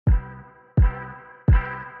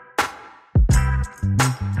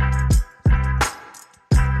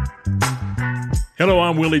Hello,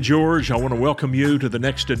 I'm Willie George. I want to welcome you to the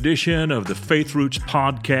next edition of the Faith Roots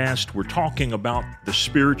podcast. We're talking about the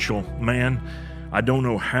spiritual man. I don't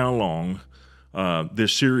know how long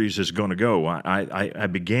this series is going to go. I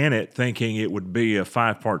began it thinking it would be a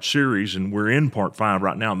 5-part series, and we're in part 5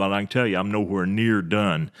 right now, but I can tell you I'm nowhere near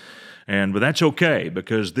done. But that's okay,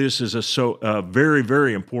 because this is a very,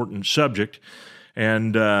 very important subject.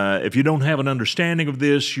 And if you don't have an understanding of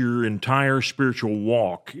this, your entire spiritual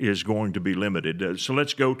walk is going to be limited. So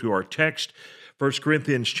let's go to our text, 1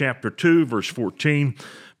 Corinthians chapter 2, verse 14.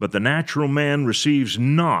 But the natural man receives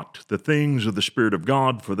not the things of the Spirit of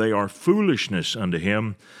God, for they are foolishness unto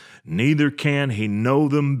him, neither can he know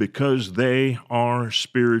them, because they are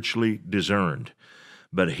spiritually discerned.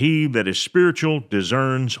 But he that is spiritual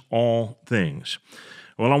discerns all things.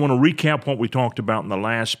 Well, I want to recap what we talked about in the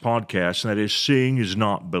last podcast, and that is seeing is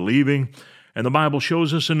not believing. And the Bible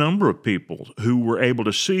shows us a number of people who were able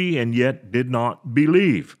to see and yet did not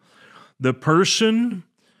believe. The person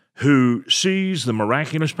who sees the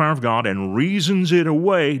miraculous power of God and reasons it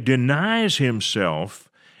away denies himself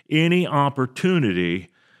any opportunity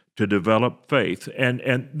to develop faith.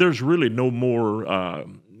 And there's really no more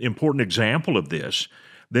important example of this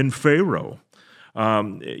than Pharaoh.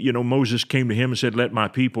 Moses came to him and said, "Let my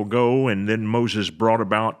people go." And then Moses brought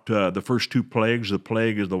about the first 2 plagues. The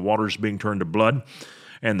plague is the waters being turned to blood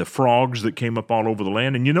and the frogs that came up all over the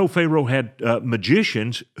land. And Pharaoh had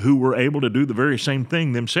magicians who were able to do the very same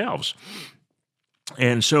thing themselves.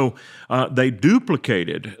 And so they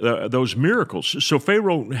duplicated those miracles. So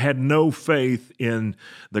Pharaoh had no faith in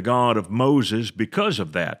the God of Moses because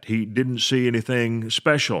of that. He didn't see anything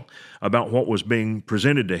special about what was being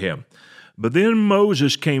presented to him. But then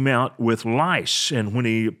Moses came out with lice, and when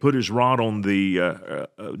he put his rod on the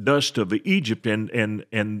dust of Egypt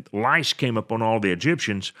and lice came up on all the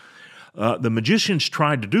Egyptians, the magicians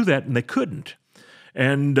tried to do that, and they couldn't.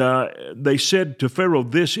 And they said to Pharaoh,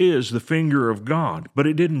 "This is the finger of God." But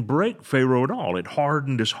it didn't break Pharaoh at all. It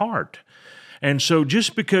hardened his heart. And so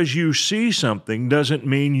just because you see something doesn't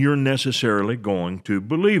mean you're necessarily going to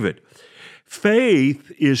believe it.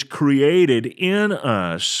 Faith is created in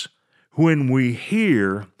us when we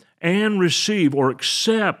hear and receive or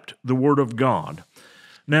accept the Word of God.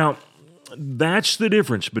 Now, that's the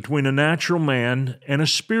difference between a natural man and a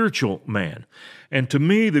spiritual man. And to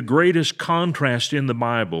me, the greatest contrast in the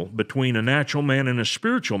Bible between a natural man and a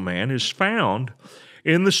spiritual man is found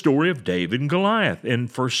in the story of David and Goliath in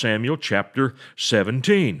 1 Samuel chapter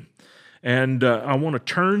 17. And I want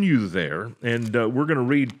to turn you there, and we're going to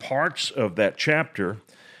read parts of that chapter.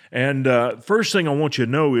 And first thing I want you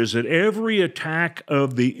to know is that every attack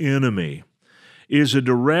of the enemy is a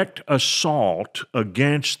direct assault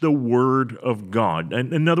against the Word of God.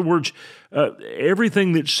 And in other words,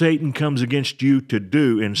 everything that Satan comes against you to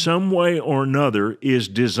do in some way or another is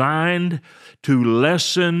designed to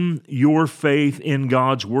lessen your faith in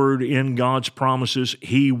God's Word, in God's promises.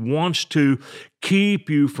 He wants to keep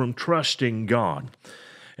you from trusting God.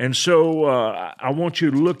 And so I want you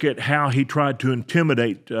to look at how he tried to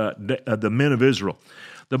intimidate the men of Israel.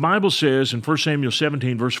 The Bible says in 1 Samuel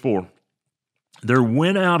 17, verse 4, "There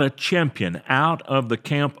went out a champion out of the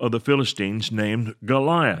camp of the Philistines named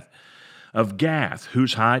Goliath of Gath,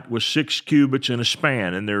 whose height was 6 cubits and a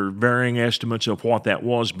span." And there are varying estimates of what that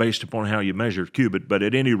was based upon how you measure cubit. But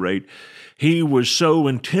at any rate, he was so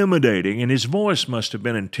intimidating, and his voice must have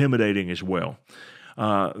been intimidating as well.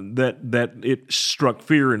 That it struck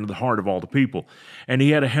fear into the heart of all the people. And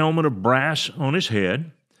he had a helmet of brass on his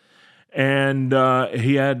head, and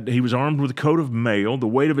he was armed with a coat of mail. The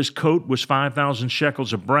weight of his coat was 5,000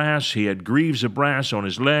 shekels of brass. He had greaves of brass on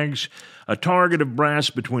his legs, a target of brass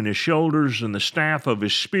between his shoulders, and the staff of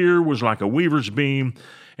his spear was like a weaver's beam,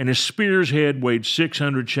 and his spear's head weighed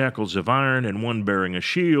 600 shekels of iron, and one bearing a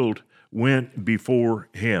shield went before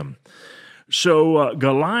him. So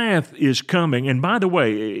Goliath is coming, and by the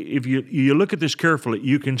way, if you look at this carefully,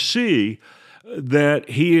 you can see that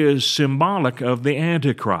he is symbolic of the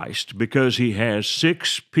Antichrist because he has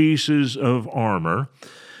 6 pieces of armor.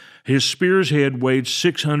 His spear's head weighed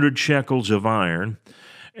 600 shekels of iron,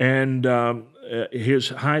 and his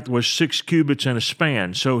height was 6 cubits and a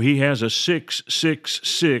span. So he has a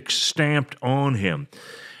 666 stamped on him.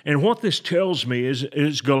 And what this tells me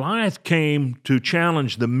is Goliath came to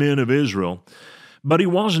challenge the men of Israel, but he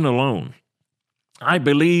wasn't alone. I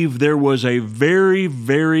believe there was a very,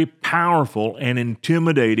 very powerful and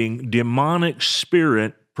intimidating demonic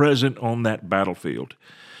spirit present on that battlefield.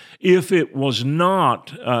 If it was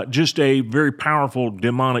not just a very powerful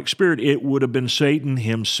demonic spirit, it would have been Satan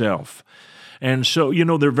himself. And so,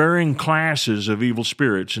 there are varying classes of evil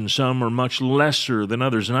spirits, and some are much lesser than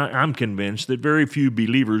others. And I'm convinced that very few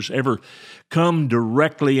believers ever come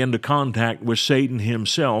directly into contact with Satan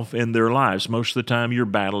himself in their lives. Most of the time, you're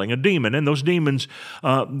battling a demon, and those demons,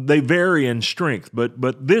 they vary in strength.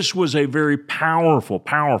 But this was a very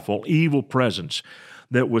powerful evil presence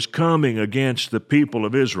that was coming against the people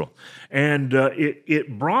of Israel. And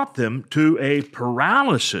it brought them to a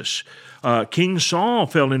paralysis. King Saul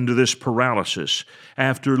fell into this paralysis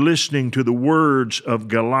after listening to the words of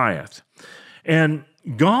Goliath. And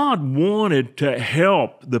God wanted to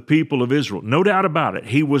help the people of Israel, no doubt about it.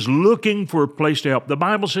 He was looking for a place to help. The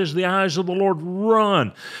Bible says the eyes of the Lord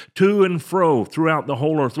run to and fro throughout the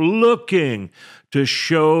whole earth, looking to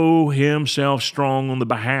show himself strong on the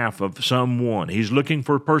behalf of someone. He's looking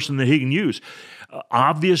for a person that he can use.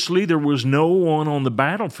 Obviously, there was no one on the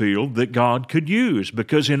battlefield that God could use,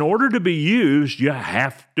 because in order to be used, you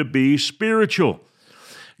have to be spiritual.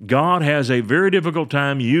 God has a very difficult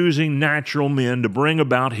time using natural men to bring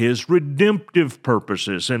about his redemptive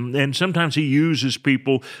purposes. And sometimes he uses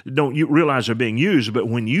people that don't realize they're being used. But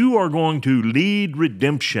when you are going to lead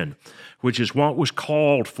redemption, which is what was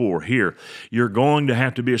called for here, you're going to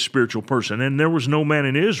have to be a spiritual person. And there was no man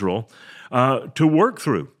in Israel to work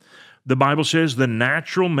through. The Bible says the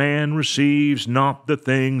natural man receives not the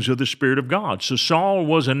things of the Spirit of God. So Saul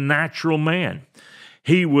was a natural man.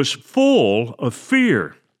 He was full of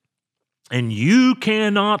fear. And you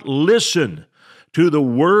cannot listen to the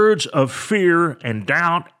words of fear and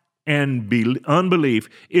doubt and unbelief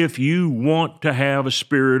if you want to have a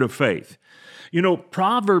spirit of faith.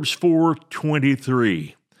 Proverbs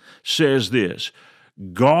 4:23 says this,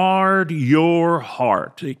 guard your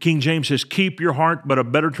heart. King James says keep your heart, but a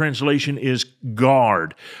better translation is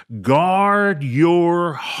guard. Guard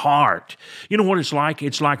your heart. You know what it's like?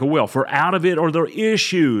 It's like a well. For out of it are the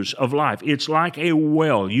issues of life. It's like a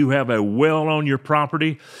well. You have a well on your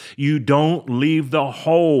property. You don't leave the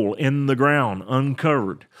hole in the ground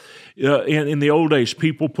uncovered. In the old days,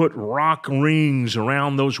 people put rock rings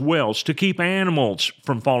around those wells to keep animals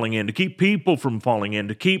from falling in, to keep people from falling in,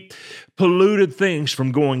 to keep polluted things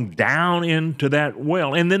from going down into that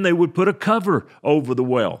well. And then they would put a cover over the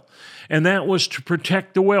well. And that was to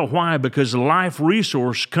protect the well. Why? Because life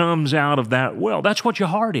resource comes out of that well. That's what your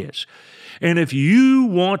heart is. And if you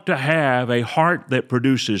want to have a heart that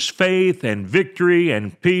produces faith and victory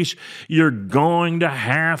and peace, you're going to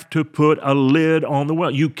have to put a lid on the well.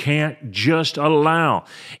 You can't just allow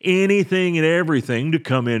anything and everything to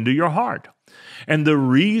come into your heart. And the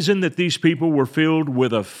reason that these people were filled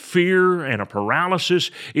with a fear and a paralysis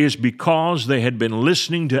is because they had been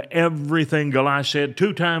listening to everything Goliath said.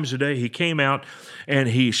 2 times a day he came out and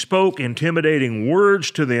he spoke intimidating words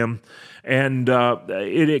to them, and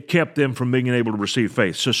it kept them from being able to receive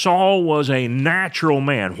faith. So Saul was a natural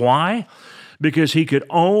man. Why? Because he could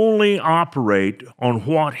only operate on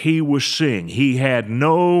what he was seeing. He had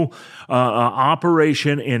no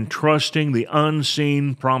operation in trusting the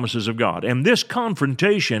unseen promises of God. And this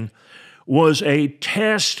confrontation was a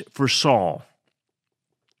test for Saul.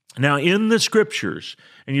 Now, in the Scriptures,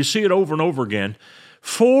 and you see it over and over again,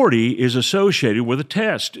 40 is associated with a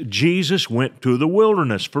test. Jesus went to the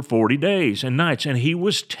wilderness for 40 days and nights, and he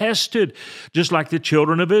was tested, just like the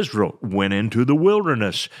children of Israel went into the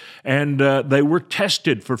wilderness, and they were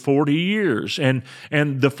tested for 40 years. And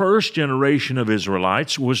the first generation of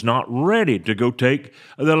Israelites was not ready to go take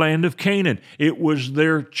the land of Canaan. It was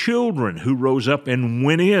their children who rose up and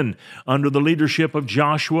went in under the leadership of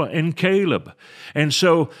Joshua and Caleb. And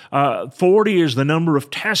so 40 is the number of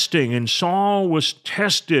testing, and Saul was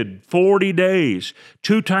tested 40 days,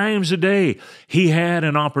 2 times a day. He had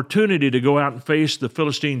an opportunity to go out and face the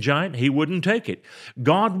Philistine giant. He wouldn't take it.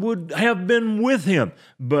 God would have been with him,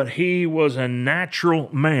 but he was a natural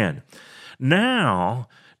man. Now,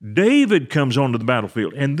 David comes onto the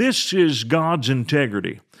battlefield, and this is God's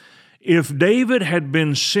integrity. If David had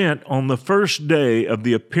been sent on the first day of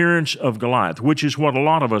the appearance of Goliath, which is what a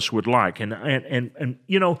lot of us would like, and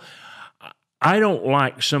you know, I don't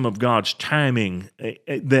like some of God's timing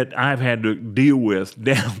that I've had to deal with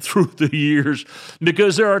down through the years,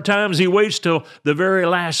 because there are times He waits till the very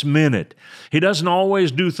last minute. He doesn't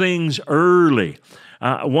always do things early.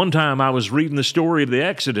 One time I was reading the story of the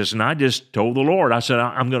Exodus, and I just told the Lord, I said,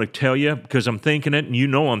 I'm going to tell you because I'm thinking it, and you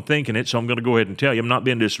know I'm thinking it, so I'm going to go ahead and tell you. I'm not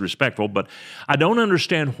being disrespectful, but I don't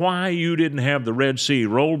understand why you didn't have the Red Sea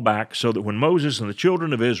rolled back so that when Moses and the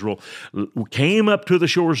children of Israel came up to the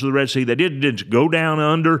shores of the Red Sea, they didn't go down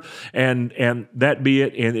under and that be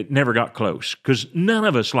it, and it never got close, because none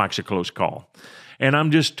of us likes a close call. And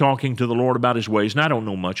I'm just talking to the Lord about his ways, and I don't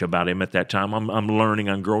know much about him at that time. I'm learning,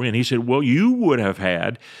 I'm growing. And he said, well, you would have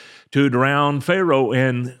had to drown Pharaoh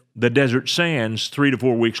in the desert sands 3 to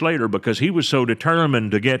 4 weeks later, because he was so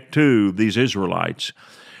determined to get to these Israelites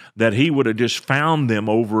that he would have just found them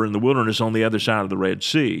over in the wilderness on the other side of the Red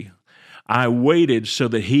Sea. I waited so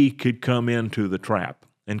that he could come into the trap.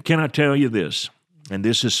 And can I tell you this, and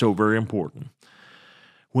this is so very important,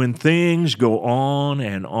 when things go on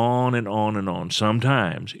and on and on and on,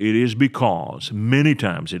 sometimes it is because, many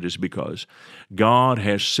times it is because, God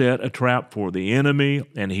has set a trap for the enemy,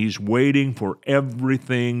 and he's waiting for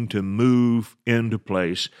everything to move into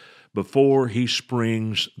place before he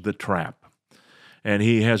springs the trap. And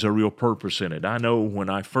he has a real purpose in it. I know when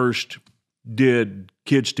I first did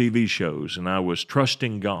kids' TV shows, and I was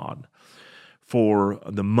trusting God for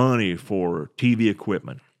the money for TV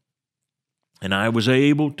equipment, and I was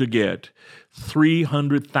able to get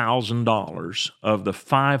 $300,000 of the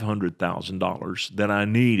 $500,000 that I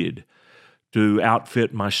needed to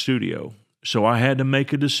outfit my studio. So I had to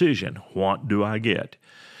make a decision. What do I get?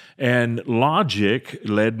 And logic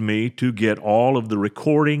led me to get all of the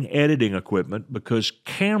recording, editing equipment, because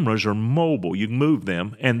cameras are mobile. You can move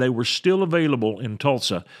them, and they were still available in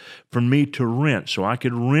Tulsa for me to rent. So I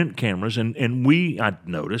could rent cameras, and I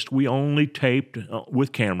noticed we only taped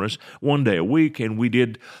with cameras 1 day a week, and we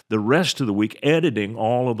did the rest of the week editing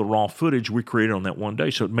all of the raw footage we created on that one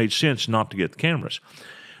day. So it made sense not to get the cameras.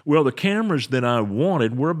 Well, the cameras that I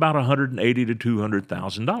wanted were about $180,000 to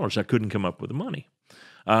 $200,000. I couldn't come up with the money.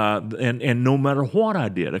 And no matter what I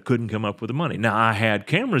did, I couldn't come up with the money. Now, I had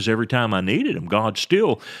cameras every time I needed them. God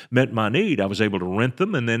still met my need. I was able to rent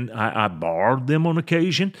them, and then I borrowed them on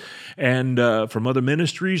occasion, and from other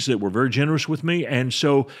ministries that were very generous with me. And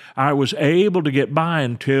so I was able to get by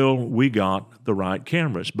until we got the right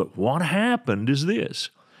cameras. But what happened is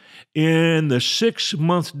this. In the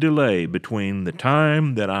 6-month delay between the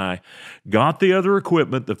time that I got the other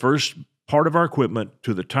equipment, the first part of our equipment,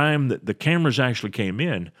 to the time that the cameras actually came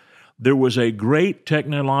in, there was a great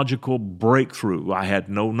technological breakthrough I had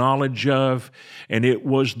no knowledge of, and it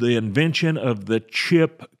was the invention of the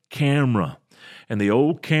chip camera. And the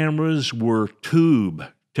old cameras were tube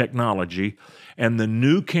technology, and the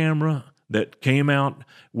new camera that came out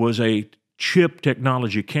was a chip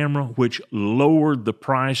technology camera, which lowered the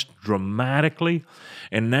price dramatically.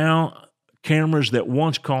 And now cameras that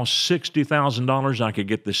once cost $60,000, I could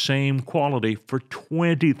get the same quality for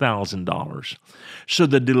 $20,000. So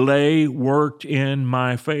the delay worked in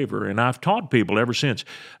my favor. And I've taught people ever since,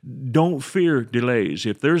 don't fear delays.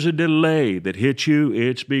 If there's a delay that hits you,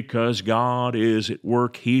 it's because God is at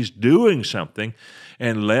work. He's doing something,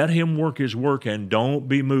 and let him work his work, and don't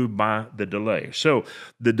be moved by the delay. So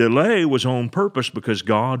the delay was on purpose because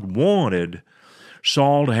God wanted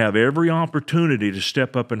Saul to have every opportunity to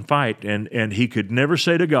step up and fight, and he could never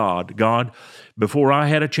say to God, before I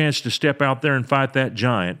had a chance to step out there and fight that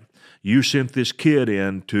giant, you sent this kid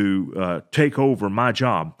in to take over my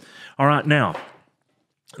job. All right, now,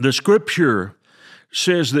 the scripture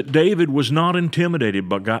says that David was not intimidated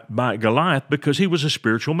by Goliath because he was a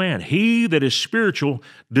spiritual man. He that is spiritual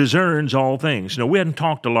discerns all things. Now, we hadn't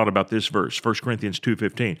talked a lot about this verse, 1 Corinthians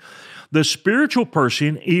 2:15. The spiritual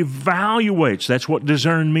person evaluates, that's what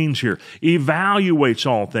discern means here, evaluates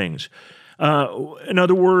all things. In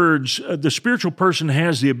other words, the spiritual person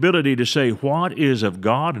has the ability to say what is of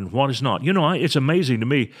God and what is not. You know, it's amazing to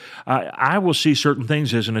me. I will see certain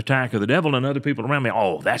things as an attack of the devil, and other people around me,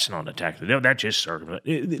 oh, that's not an attack of the devil. That's just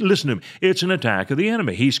circumstance. Listen to me. It's an attack of the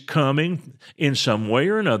enemy. He's coming in some way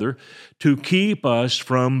or another to keep us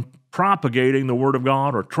from propagating the Word of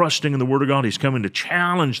God or trusting in the Word of God. He's coming to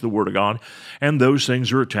challenge the Word of God, and those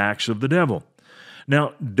things are attacks of the devil.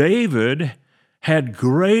 Now, David had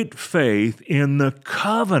great faith in the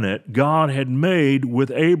covenant God had made with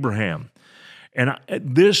Abraham. And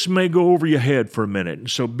this may go over your head for a minute,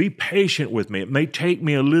 so be patient with me. It may take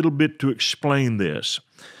me a little bit to explain this.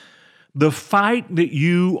 The fight that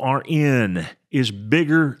you are in is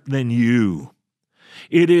bigger than you.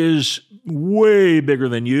 It is way bigger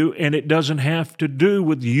than you, and it doesn't have to do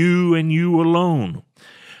with you and you alone.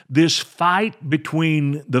 This fight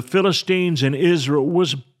between the Philistines and Israel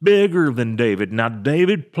was bigger than David. Now,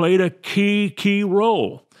 David played a key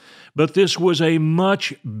role, but this was a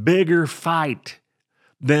much bigger fight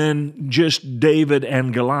than just David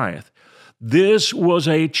and Goliath. This was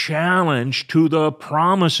a challenge to the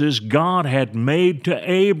promises God had made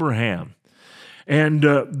to Abraham. And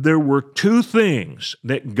there were two things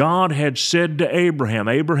that God had said to Abraham.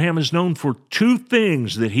 Abraham is known for two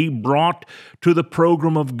things that he brought to the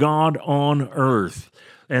program of God on earth.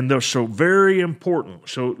 And they're so very important.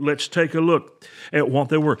 So let's take a look at what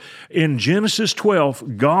they were. In Genesis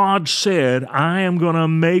 12, God said, I am going to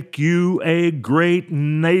make you a great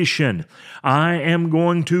nation. I am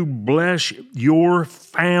going to bless your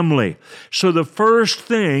family. So the first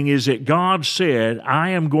thing is that God said,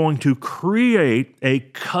 I am going to create a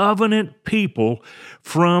covenant people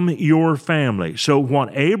from your family. So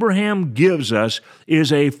what Abraham gives us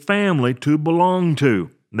is a family to belong to.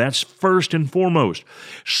 That's first and foremost.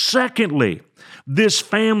 Secondly, this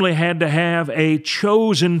family had to have a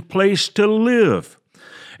chosen place to live.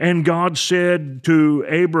 And God said to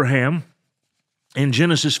Abraham in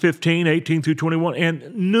Genesis 15, 18 through 21,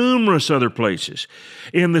 and numerous other places,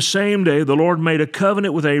 in the same day the Lord made a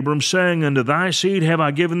covenant with Abram, saying, Unto thy seed have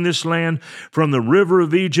I given this land, from the river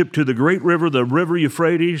of Egypt to the great river, the river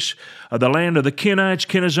Euphrates, the land of the Kenites,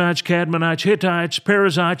 Kenizzites, Cadmonites, Hittites,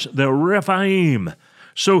 Perizzites, the Rephaim.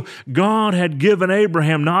 So God had given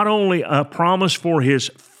Abraham not only a promise for his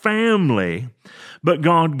family, but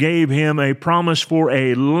God gave him a promise for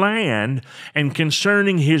a land. And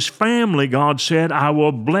concerning his family, God said, I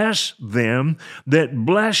will bless them that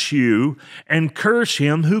bless you and curse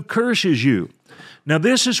him who curses you. Now,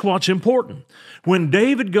 this is what's important. When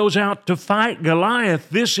David goes out to fight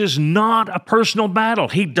Goliath, this is not a personal battle.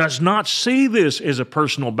 He does not see this as a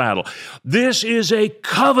personal battle. This is a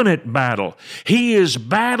covenant battle. He is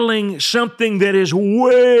battling something that is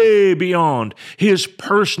way beyond his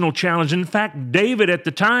personal challenge. In fact, David at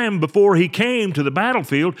the time before he came to the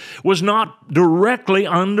battlefield was not directly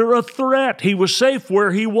under a threat. He was safe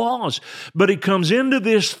where he was. But he comes into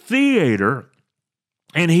this theater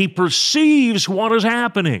and he perceives what is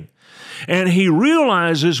happening. And he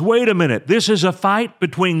realizes, wait a minute, this is a fight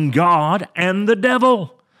between God and the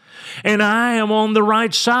devil. And I am on the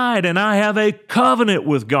right side, and I have a covenant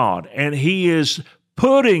with God. And he is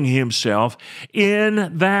putting himself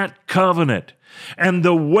in that covenant. And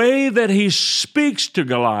the way that he speaks to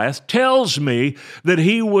Goliath tells me that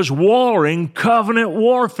he was warring covenant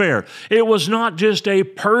warfare. It was not just a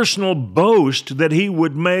personal boast that he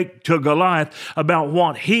would make to Goliath about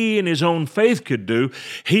what he and his own faith could do.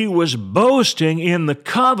 He was boasting in the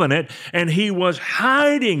covenant, and he was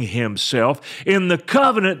hiding himself in the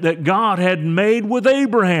covenant that God had made with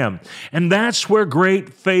Abraham. And that's where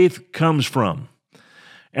great faith comes from.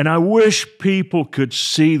 And I wish people could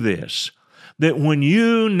see this, that when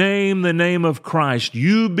you name the name of Christ,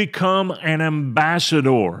 you become an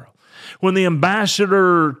ambassador. When the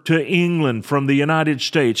ambassador to England from the United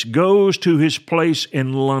States goes to his place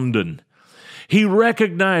in London, he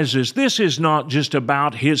recognizes this is not just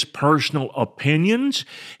about his personal opinions.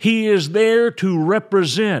 He is there to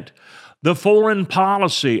represent the foreign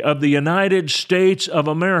policy of the United States of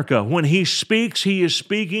America. When he speaks, he is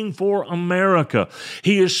speaking for America.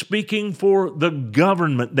 He is speaking for the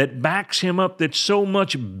government that backs him up, that's so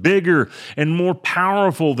much bigger and more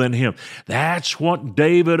powerful than him. That's what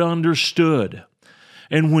David understood.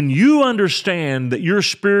 And when you understand that your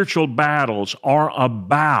spiritual battles are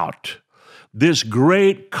about this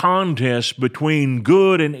great contest between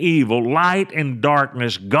good and evil, light and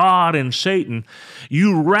darkness, God and Satan,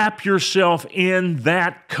 you wrap yourself in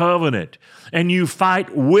that covenant and you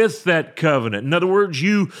fight with that covenant. In other words,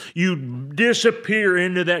 you disappear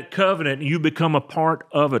into that covenant and you become a part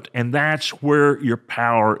of it, and that's where your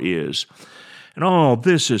power is. And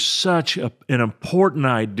this is such an important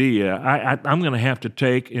idea. I'm going to have to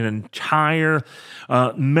take an entire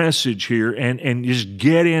message here and just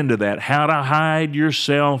get into that, how to hide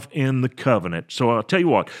yourself in the covenant. So I'll tell you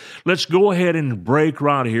what, let's go ahead and break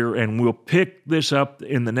right here, and we'll pick this up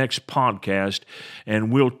in the next podcast, and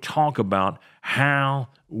we'll talk about how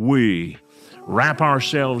we wrap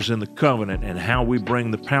ourselves in the covenant and how we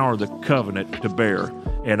bring the power of the covenant to bear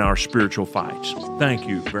in our spiritual fights. Thank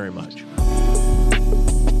you very much.